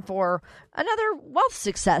it's time for another wealth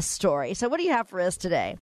success story. So what do you have for us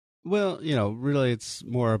today? Well, really it's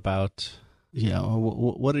more about,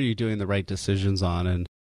 what are you doing the right decisions on,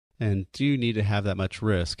 and do you need to have that much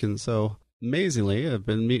risk? And so amazingly, I've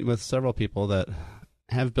been meeting with several people that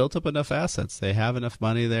have built up enough assets. They have enough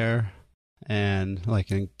money there. And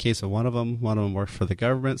like in case of one of them works for the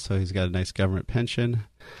government, so he's got a nice government pension.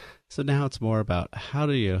 So now it's more about how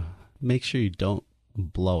do you make sure you don't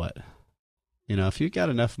blow it? If you've got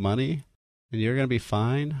enough money and you're going to be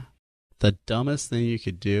fine, the dumbest thing you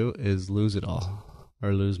could do is lose it all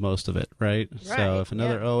or lose most of it, right? So if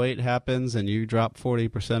another 08 happens and you drop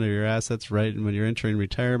 40% of your assets right when you're entering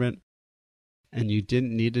retirement and you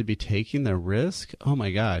didn't need to be taking the risk, oh my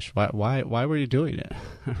gosh, why were you doing it,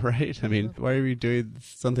 right? I mean, why are you doing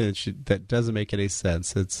something that doesn't make any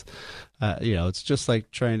sense? It's, it's just like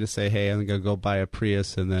trying to say, hey, I'm going to go buy a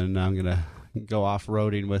Prius and then I'm going to go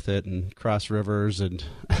off-roading with it and cross rivers and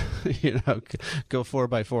go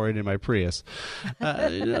 4x4 into my Prius.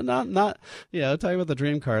 Talking about the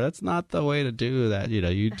dream car, that's not the way to do that.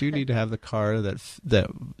 You do need to have the car that's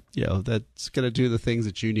going to do the things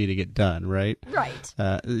that you need to get done, right? Right.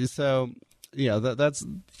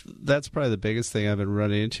 That's probably the biggest thing I've been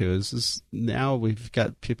running into is now we've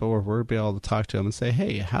got people where we're able to talk to them and say,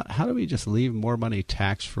 hey, how do we just leave more money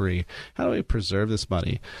tax-free? How do we preserve this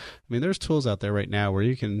money? I mean, there's tools out there right now where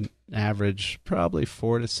you can average probably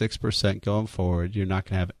 4 to 6% going forward. You're not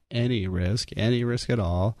going to have any risk at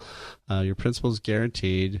all. Your principal is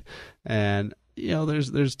guaranteed. And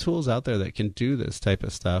there's tools out there that can do this type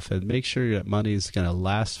of stuff and make sure that money is going to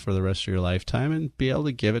last for the rest of your lifetime and be able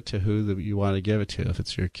to give it to who you want to give it to, if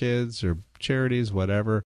it's your kids or charities,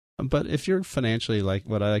 whatever. But if you're financially, like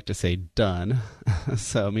what I like to say, done,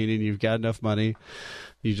 so meaning you've got enough money,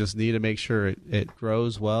 you just need to make sure it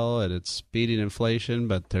grows well and it's beating inflation,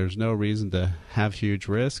 but there's no reason to have huge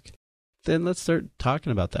risk, then let's start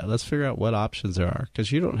talking about that. Let's figure out what options there are,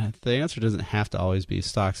 because the answer doesn't have to always be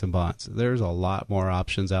stocks and bonds. There's a lot more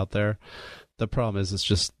options out there. The problem is it's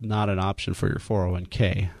just not an option for your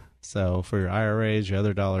 401k. So for your IRAs, your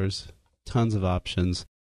other dollars, tons of options.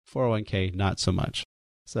 401k, not so much.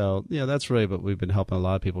 So that's really what we've been helping a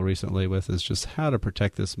lot of people recently with, is just how to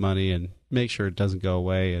protect this money and make sure it doesn't go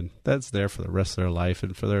away, and that's there for the rest of their life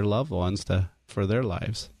and for their loved ones for their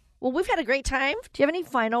lives. Well, we've had a great time. Do you have any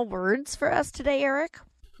final words for us today, Eric?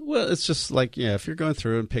 Well, it's just like, if you're going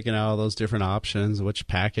through and picking out all those different options, which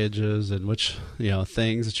packages and which,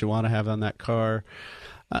 things that you want to have on that car,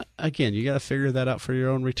 again, you got to figure that out for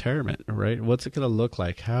your own retirement, right? What's it going to look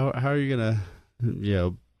like? How are you going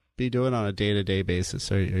to, be doing on a day-to-day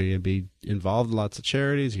basis? Are you going to be involved in lots of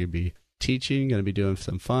charities? Are you going to be teaching, going to be doing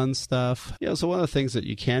some fun stuff? So one of the things that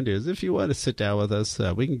you can do is, if you want to sit down with us,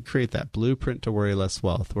 we can create that blueprint to worry less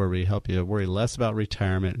wealth, where we help you worry less about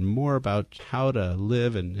retirement and more about how to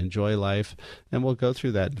live and enjoy life. And we'll go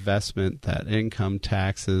through that investment, that income,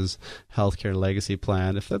 taxes, healthcare, legacy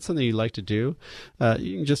plan. If that's something you'd like to do,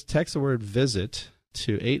 you can just text the word VISIT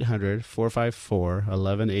to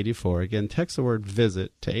 800-454-1184. Again, text the word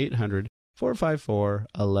VISIT to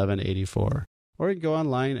 800-454-1184. Or you can go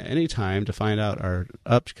online anytime to find out our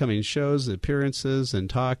upcoming shows, appearances, and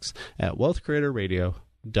talks at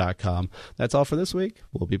wealthcreatorradio.com. That's all for this week.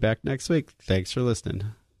 We'll be back next week. Thanks for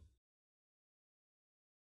listening.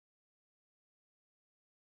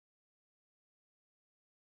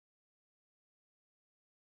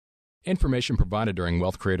 Information provided during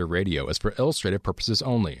Wealth Creator Radio is for illustrative purposes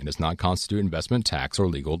only and does not constitute investment, tax, or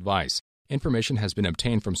legal advice. Information has been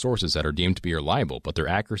obtained from sources that are deemed to be reliable, but their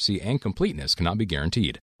accuracy and completeness cannot be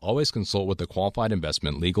guaranteed. Always consult with a qualified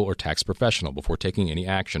investment, legal, or tax professional before taking any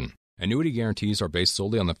action. Annuity guarantees are based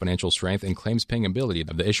solely on the financial strength and claims-paying ability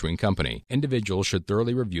of the issuing company. Individuals should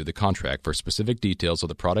thoroughly review the contract for specific details of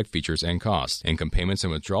the product features and costs. Income payments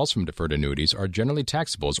and withdrawals from deferred annuities are generally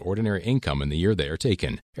taxable as ordinary income in the year they are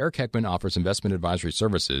taken. Eric Heckman offers investment advisory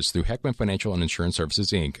services through Heckman Financial and Insurance Services,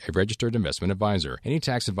 Inc., a registered investment advisor. Any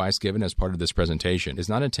tax advice given as part of this presentation is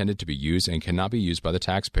not intended to be used and cannot be used by the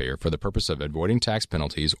taxpayer for the purpose of avoiding tax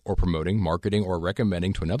penalties or promoting, marketing, or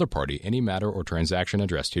recommending to another party any matter or transaction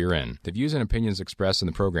addressed herein. The views and opinions expressed in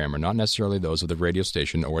the program are not necessarily those of the radio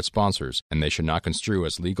station or its sponsors, and they should not construe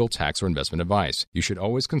as legal, tax, or investment advice. You should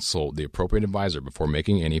always consult the appropriate advisor before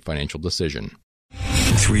making any financial decision.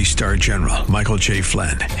 3-star General Michael J.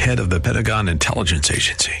 Flynn, head of the Pentagon Intelligence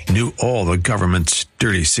Agency, knew all the government's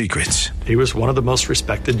dirty secrets. He was one of the most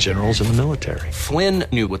respected generals in the military. Flynn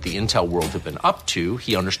knew what the intel world had been up to.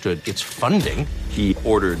 He understood its funding. He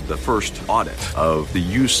ordered the first audit of the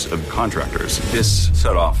use of contractors. This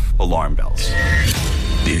set off alarm bells.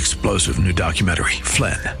 The explosive new documentary,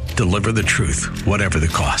 Flynn, Deliver the Truth, Whatever the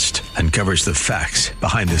Cost, uncovers the facts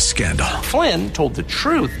behind this scandal. Flynn told the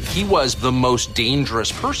truth. He was the most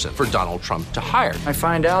dangerous person for Donald Trump to hire. I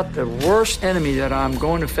find out the worst enemy that I'm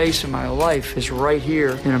going to face in my life is right here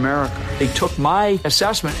in America. They took my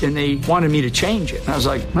assessment and they wanted me to change it. And I was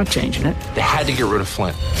like, I'm not changing it. They had to get rid of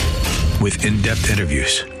Flynn. With in-depth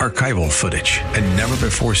interviews, archival footage, and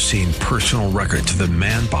never-before-seen personal records of the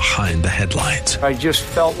man behind the headlines. I just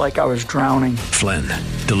felt like I was drowning. Flynn,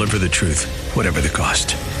 Deliver the Truth, Whatever the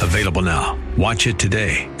Cost. Available now. Watch it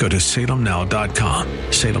today. Go to salemnow.com.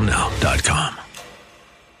 salemnow.com.